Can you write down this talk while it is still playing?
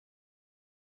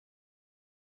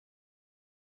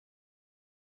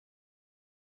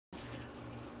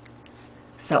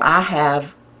So I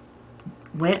have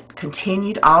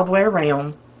continued all the way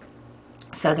around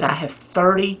so that I have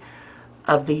 30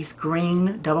 of these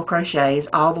green double crochets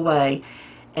all the way,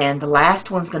 and the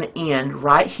last one's going to end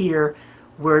right here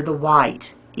where the white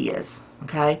is.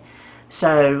 Okay,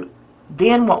 so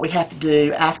then what we have to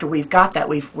do after we've got that,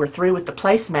 we're through with the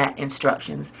placemat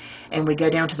instructions, and we go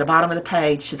down to the bottom of the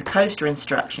page to the coaster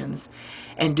instructions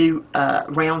and do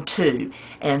round 2,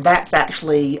 and that's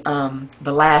actually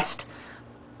the last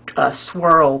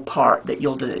swirl part that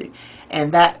you'll do,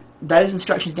 and those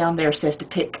instructions down there says to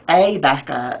pick A back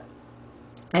up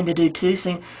and to do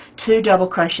two double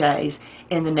crochets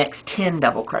in the next 10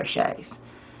 double crochets.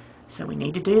 So we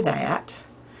need to do that.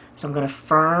 So I'm going to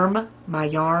firm my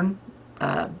yarn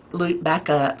loop back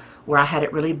up where I had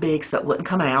it really big so it wouldn't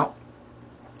come out,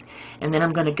 and then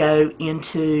I'm going to go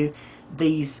into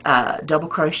these double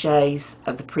crochets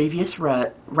of the previous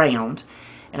round,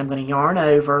 and I'm going to yarn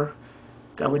over,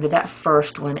 go into that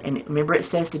first one, and remember it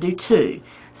says to do 2,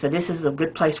 so this is a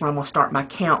good place where I'm going to start my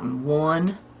counting.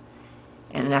 1,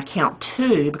 and then I count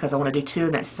 2 because I want to do 2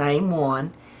 in that same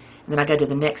one, and then I go to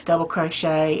the next double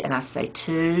crochet and I say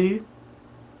 2,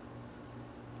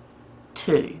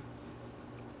 2, and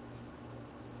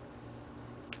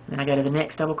then I go to the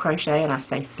next double crochet and I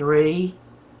say 3,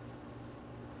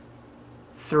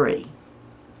 3.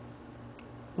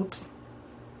 Oops,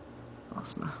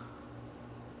 lost my.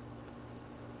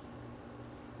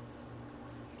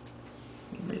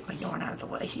 Move my yarn out of the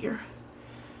way here,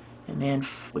 and then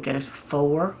we go to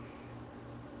 4,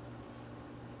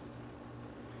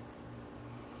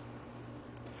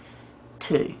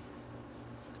 2,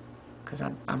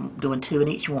 because I'm doing 2 in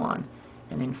each one,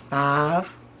 and then 5,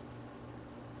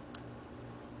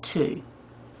 2,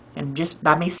 and just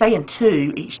by me saying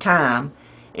 2 each time,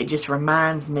 it just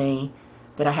reminds me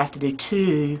that I have to do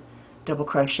 2 double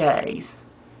crochets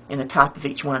in the top of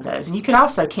each one of those. And you could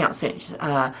also count since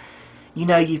you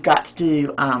know you've got to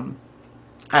do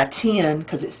 10,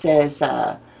 because it says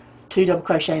 2 double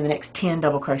crochet in the next 10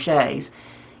 double crochets,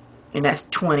 and that's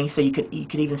 20. So you could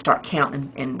even start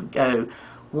counting and go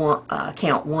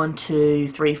count 1,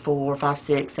 2, 3, 4, 5,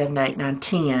 6, 7, 8, 9,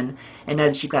 10, and know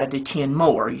that you've got to do 10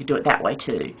 more. You can do it that way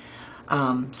too.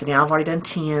 So now I've already done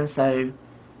 10. So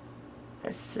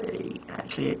let's see.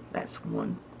 Actually, that's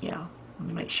 1. Yeah. Let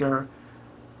me make sure.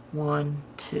 1,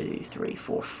 2, 3,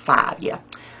 4, 5. Yeah.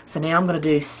 So now I'm going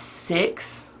to do 6,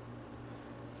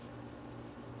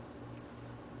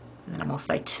 and then I'm going to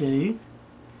say 2,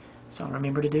 so I'll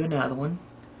remember to do another one,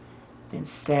 then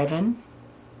 7,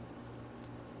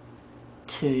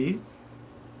 2,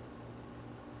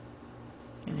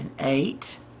 and then 8,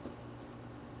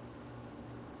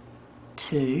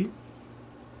 2,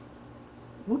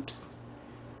 whoops,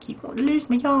 keep wanting to lose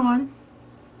my yarn,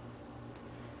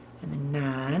 and then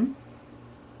 9,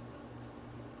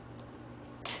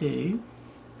 2,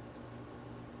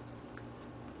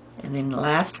 and then the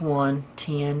last one,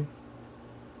 10,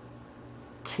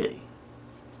 2.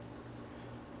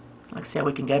 Like I said,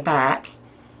 we can go back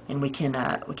and we can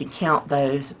count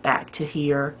those back to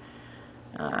here.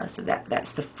 So that's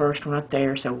the first one right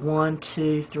there. So 1,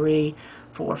 2, 3,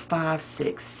 4, 5,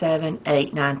 6, 7,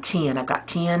 8, 9, 10. I've got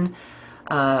 10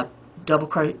 2 double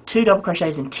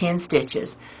crochets and 10 stitches,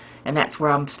 and that's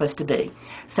where I'm supposed to be.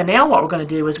 So now what we're going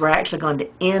to do is we're actually going to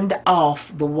end off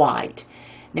the white.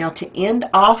 Now to end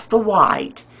off the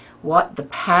white, what the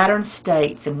pattern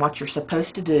states and what you're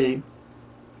supposed to do,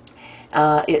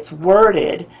 it's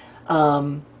worded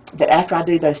that after I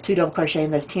do those 2 double crochet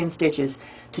and those 10 stitches,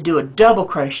 to do a double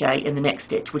crochet in the next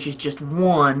stitch, which is just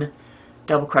 1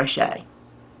 double crochet,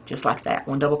 just like that,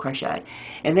 1 double crochet.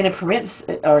 And then in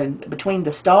parentheses, or in between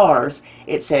the stars,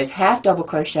 it says half double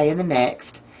crochet in the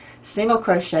next, single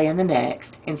crochet in the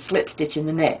next, and slip stitch in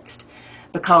the next,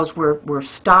 because we're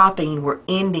stopping, we're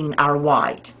ending our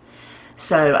white.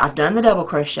 So I've done the double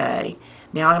crochet.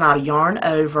 Now I'm going to yarn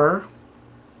over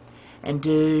and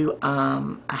do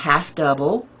a half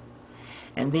double,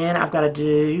 and then I've got to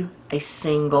do a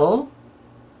single,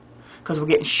 because we're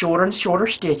getting shorter and shorter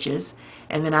stitches,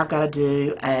 and then I've got to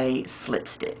do a slip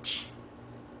stitch.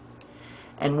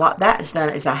 And what that has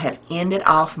done is I have ended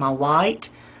off my white.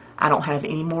 I don't have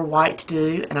any more white to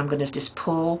do, and I'm going to just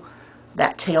pull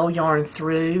that tail yarn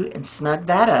through and snug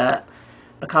that up,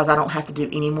 because I don't have to do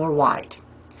any more white.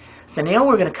 So now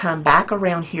we're going to come back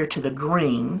around here to the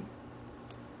green,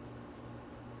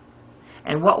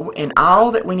 and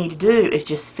all that we need to do is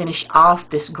just finish off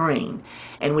this green.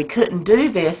 And we couldn't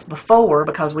do this before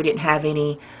because we didn't have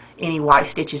any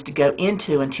white stitches to go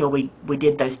into until we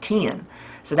did those 10.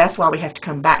 So that's why we have to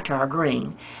come back to our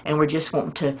green, and we're just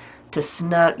wanting to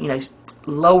snug,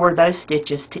 lower those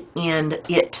stitches to end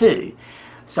it too.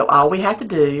 So all we have to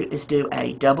do is do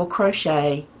a double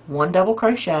crochet, one double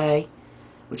crochet,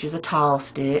 which is a tall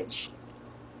stitch,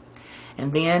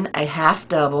 and then a half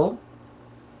double,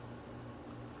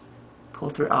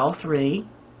 pull through all three,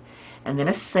 and then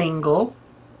a single,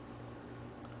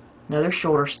 another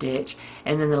shorter stitch,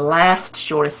 and then the last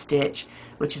shortest stitch,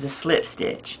 which is a slip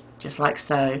stitch, just like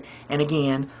so, and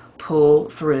again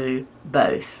pull through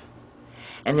both.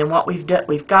 And then what we've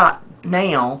got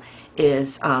now is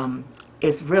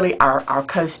really our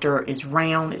coaster is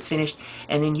round, it's finished,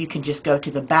 and then you can just go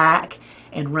to the back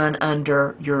and run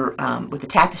under your with the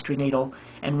tapestry needle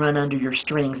and run under your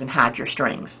strings and hide your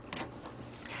strings.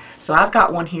 So I've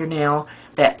got one here now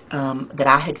that that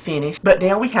I had finished, but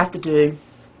now we have to do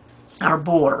our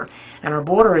border, and our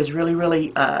border is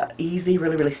really easy,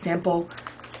 really simple,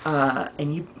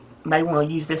 and you may want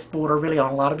to use this border really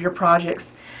on a lot of your projects.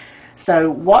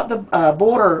 So what the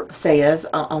border says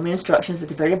on the instructions at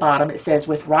the very bottom, it says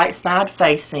with right side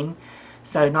facing,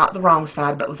 so not the wrong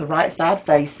side, but with the right side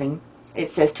facing, it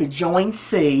says to join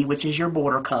C, which is your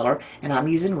border color, and I'm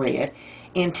using red,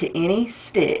 into any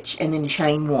stitch and then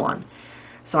chain one.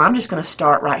 So I'm just going to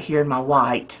start right here in my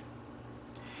white,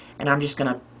 and I'm just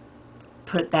going to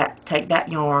take that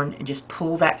yarn and just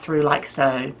pull that through like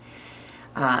so.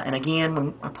 And again,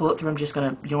 when I pull it through, I'm just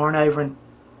going to yarn over and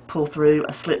pull through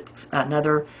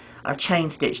another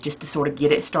chain stitch just to sort of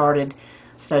get it started,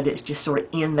 so that it's just sort of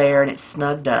in there and it's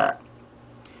snugged up.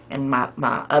 And my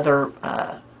other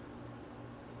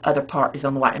part is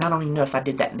on the white, and I don't even know if I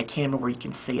did that in the camera where you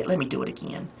can see it. Let me do it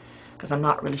again, because I'm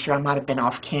not really sure. I might have been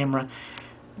off camera.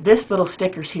 This little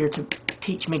sticker's here to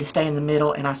teach me to stay in the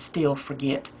middle, and I still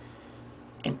forget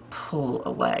and pull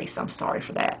away, so I'm sorry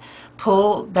for that.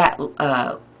 Pull that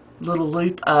little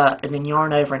loop up and then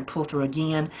yarn over and pull through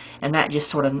again, and that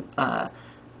just sort of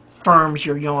firms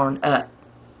your yarn up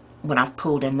when I've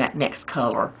pulled in that next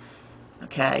color.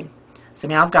 Okay, so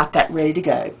now I've got that ready to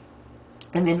go.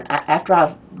 And then after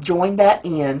I've joined that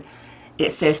in,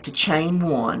 it says to chain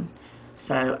one.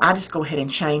 So I just go ahead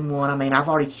and chain one. I mean, I've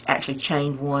already actually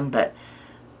chained one, but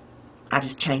I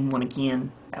just chain one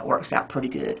again. That works out pretty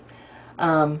good.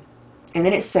 And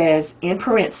then it says in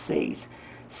parentheses,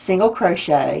 single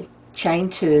crochet,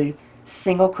 chain two,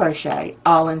 single crochet,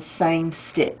 all in same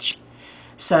stitch.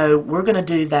 So we're going to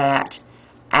do that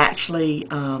actually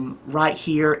right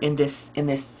here in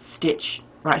this stitch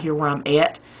right here where I'm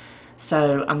at.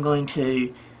 So I'm going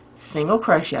to single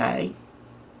crochet,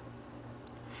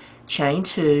 chain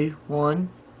two, 1,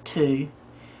 2,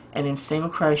 and then single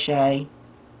crochet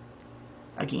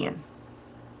again,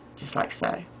 just like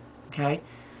so. Okay.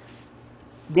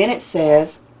 Then it says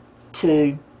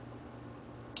to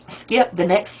skip the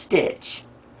next stitch,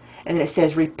 and then it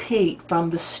says repeat from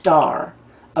the star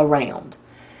around.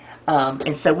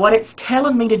 And so what it's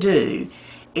telling me to do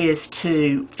is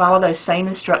to follow those same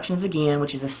instructions again,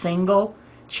 which is a single,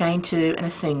 chain two, and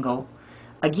a single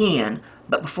again.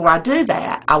 But before I do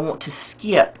that, I want to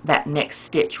skip that next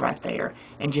stitch right there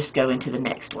and just go into the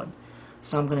next one.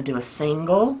 So I'm going to do a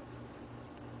single,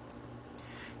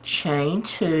 chain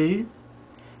two,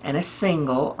 and a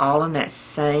single, all in that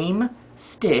same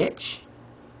stitch.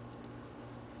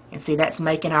 And see, that's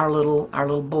making our little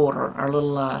border, our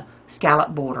little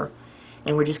scallop border.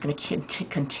 And we're just going to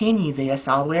continue this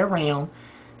all the way around,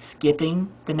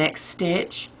 skipping the next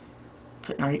stitch,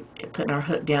 putting our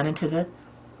hook down into the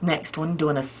next one,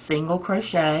 doing a single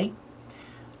crochet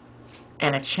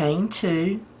and a chain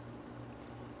two,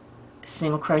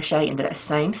 single crochet into that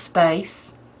same space,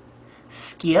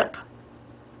 skip,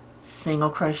 single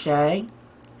crochet,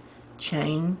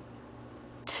 chain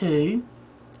two,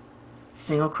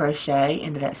 single crochet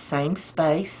into that same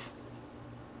space,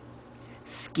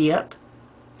 skip,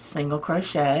 single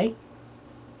crochet,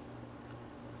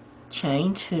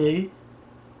 chain two,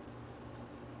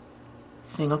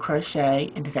 single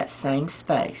crochet into that same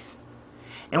space.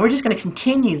 And we're just going to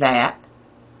continue that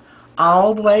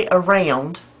all the way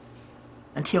around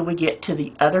until we get to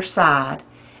the other side,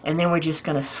 and then we're just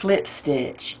going to slip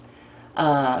stitch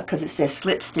because it says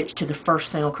slip stitch to the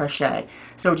first single crochet.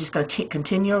 So we're just going to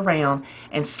continue around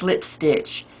and slip stitch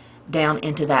down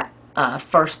into that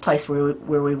first place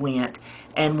where we went,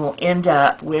 and we'll end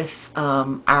up with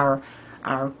our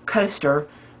coaster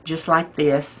just like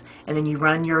this. And then you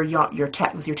run with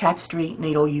your tapestry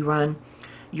needle, you run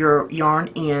your yarn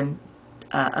in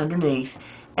underneath,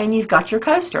 and you've got your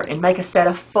coaster. And make a set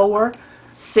of 4,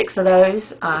 6 of those,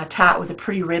 tie it with a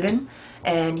pretty ribbon,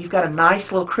 and you've got a nice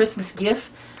little Christmas gift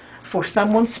for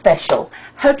someone special.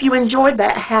 Hope you enjoyed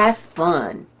that. Have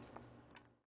fun.